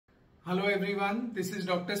Hello everyone, this is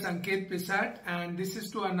Dr. Sanket Pisat and this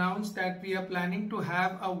is to announce that we are planning to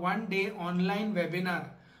have a one-day online webinar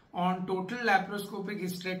on total laparoscopic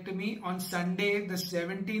hysterectomy on Sunday the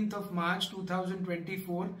 17th of March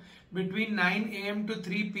 2024 between 9 am to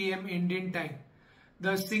 3 pm Indian time.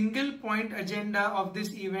 The single point agenda of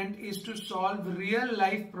this event is to solve real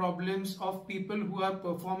life problems of people who are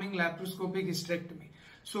performing laparoscopic hysterectomy.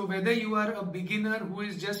 So whether you are a beginner who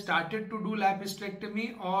is just started to do lap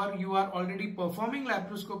hysterectomy or you are already performing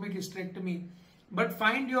laparoscopic hysterectomy but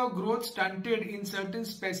find your growth stunted in certain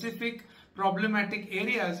specific problematic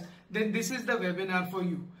areas, then this is the webinar for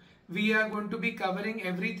you. We are going to be covering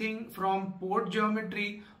everything from port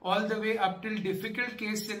geometry all the way up till difficult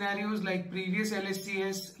case scenarios like previous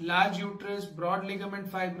LSCS, large uterus, broad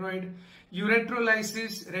ligament fibroid,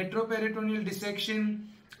 ureterolysis, retroperitoneal dissection,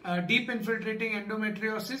 deep infiltrating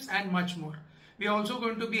endometriosis and much more. We are also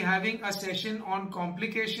going to be having a session on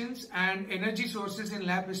complications and energy sources in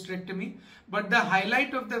lap hysterectomy. But the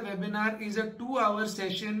highlight of the webinar is a 2-hour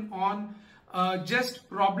session on just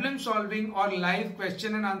problem solving or live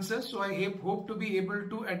question and answers. So I hope to be able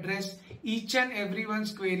to address each and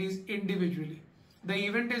everyone's queries individually. The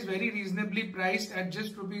event is very reasonably priced at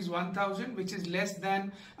just ₹1,000, which is less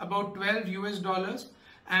than about $12 US.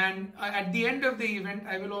 And at the end of the event,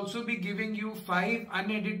 I will also be giving you 5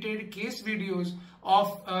 unedited case videos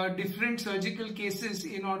of different surgical cases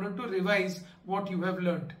in order to revise what you have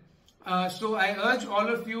learned. So I urge all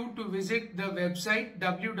of you to visit the website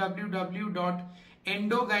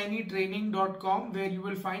www.endogynetraining.com, where you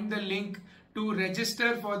will find the link to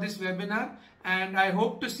register for this webinar. And I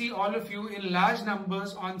hope to see all of you in large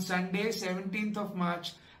numbers on Sunday, 17th of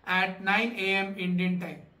March at 9 am Indian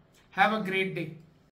time. Have a great day.